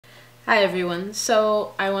Hi everyone.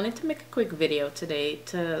 So I wanted to make a quick video today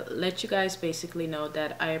to let you guys basically know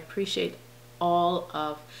that I appreciate all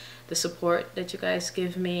of the support that you guys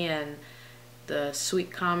give me and the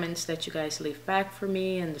sweet comments that you guys leave back for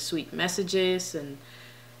me and the sweet messages and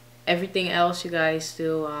everything else you guys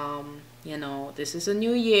do. You know, this is a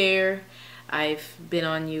new year. I've been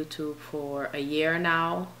on YouTube for a year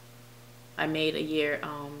now. I made a year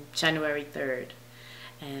January 3rd.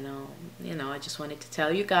 And you know, I just wanted to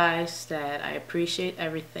tell you guys that I appreciate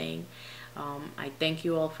everything. I thank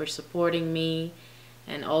you all for supporting me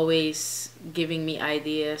and always giving me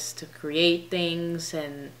ideas to create things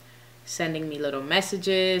and sending me little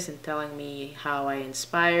messages and telling me how I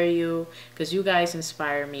inspire you, because you guys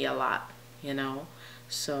inspire me a lot, you know.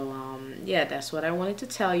 So yeah, that's what I wanted to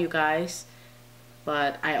tell you guys.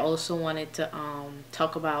 But I also wanted to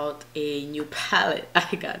talk about a new palette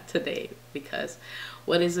I got today, because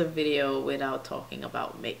what is a video without talking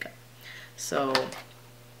about makeup? So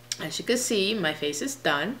as you can see, my face is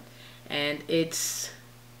done and it's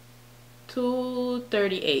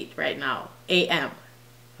 2:38 right now a.m.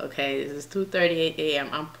 Okay, this is 2:38 a.m.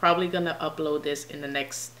 I'm probably gonna upload this in the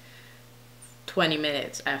next 20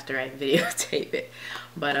 minutes after I videotape it.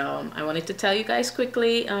 But I wanted to tell you guys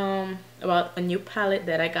quickly about a new palette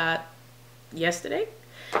that I got yesterday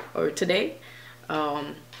or today.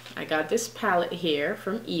 I got this palette here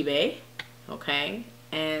from eBay, okay,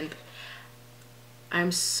 and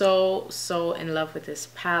I'm so in love with this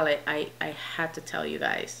palette. I had to tell you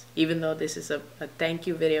guys, even though this is a thank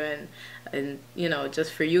you video and you know,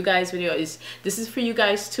 just for you guys video, this is for you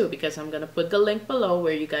guys too, because I'm gonna put the link below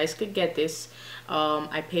where you guys could get this.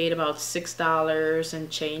 I paid about $6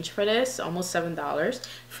 and change for this, almost $7,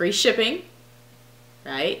 free shipping,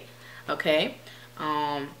 right? Okay.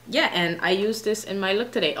 Yeah, and I use this in my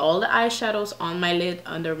look today. All the eyeshadows on my lid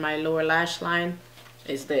under my lower lash line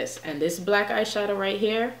is this, and this black eyeshadow right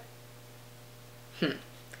here,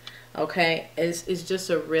 okay, is just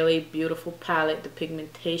a really beautiful palette. The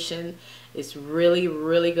pigmentation is really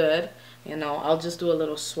good. You know, I'll just do a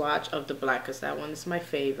little swatch of the black because that one is my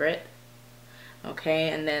favorite. Okay,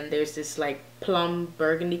 and then there's this like plum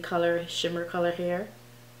burgundy color, shimmer color here.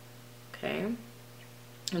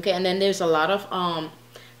 Okay, and then there's a lot of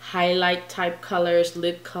highlight type colors,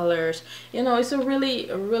 lid colors. You know, it's a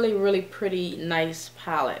really pretty nice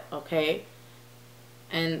palette. Okay,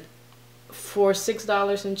 and for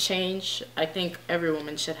 $6 and change, I think every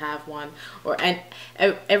woman should have one, and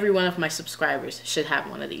every one of my subscribers should have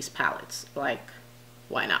one of these palettes. Like,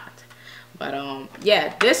 why not? But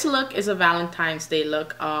yeah, this look is a Valentine's Day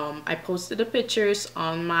look. I posted the pictures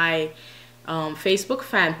on my Facebook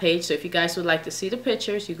fan page, so if you guys would like to see the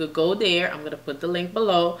pictures, you could go there. I'm gonna put the link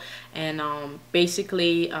below. And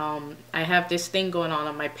basically I have this thing going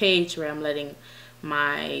on my page where I'm letting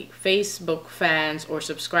my Facebook fans or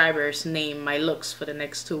subscribers name my looks for the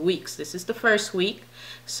next 2 weeks. This is the first week,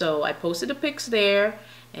 so I posted the pics there,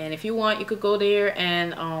 and if you want, you could go there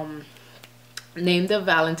and name the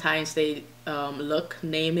Valentine's Day look.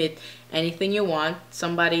 Name it anything you want.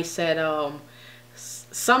 Somebody said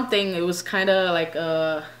something, it was kind of like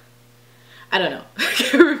I don't know, I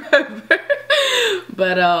can't remember.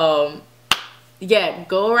 But yeah,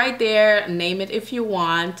 go right there, name it if you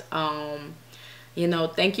want. You know,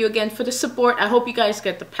 thank you again for the support. I hope you guys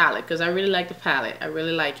get the palette, because I really like the palette. I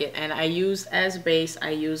really like it. And I use as base, I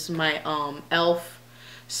use my e.l.f.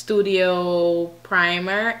 Studio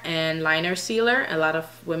primer and liner sealer. A lot of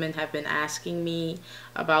women have been asking me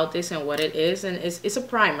about this and what it is, and it's a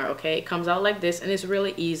primer. Okay, it comes out like this, and it's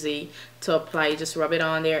really easy to apply. You just rub it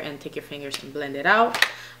on there and take your fingers and blend it out.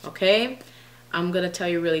 Okay, I'm gonna tell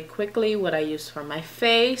you really quickly what I use for my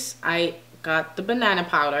face. I got the banana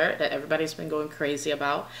powder that everybody's been going crazy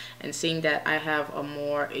about, and seeing that I have a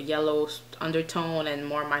more yellow undertone and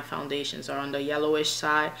more of my foundations are on the yellowish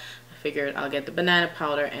side, figured I'll get the banana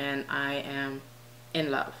powder, and I am in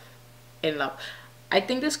love. I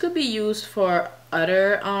think this could be used for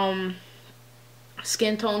other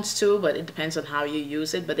skin tones too, but it depends on how you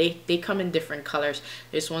use it. But they come in different colors.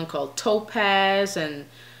 There's one called topaz and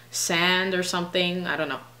sand or something, I don't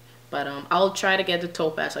know, but I'll try to get the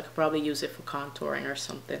topaz. I could probably use it for contouring or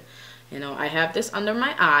something. You know, I have this under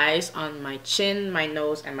my eyes, on my chin, my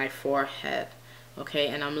nose, and my forehead. Okay,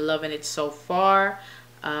 and I'm loving it so far.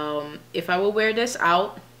 If I will wear this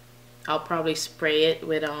out, I'll probably spray it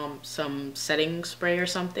with some setting spray or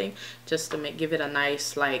something, just to give it a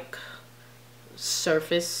nice like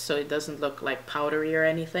surface so it doesn't look like powdery or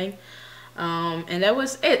anything. And that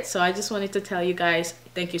was it. So I just wanted to tell you guys,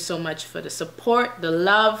 thank you so much for the support, the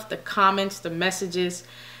love, the comments, the messages,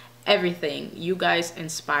 everything. You guys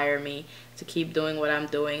inspire me to keep doing what I'm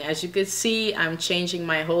doing. As you can see, I'm changing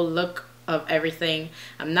my whole look of everything.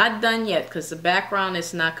 I'm not done yet because the background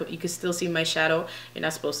is not, you can still see my shadow. You're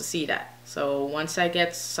not supposed to see that. So once I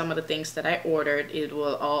get some of the things that I ordered, it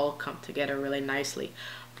will all come together really nicely.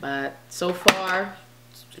 But so far,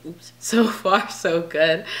 oops, so far so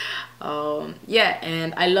good. Yeah,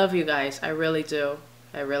 and I love you guys. I really do.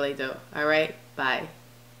 I really do. All right, bye.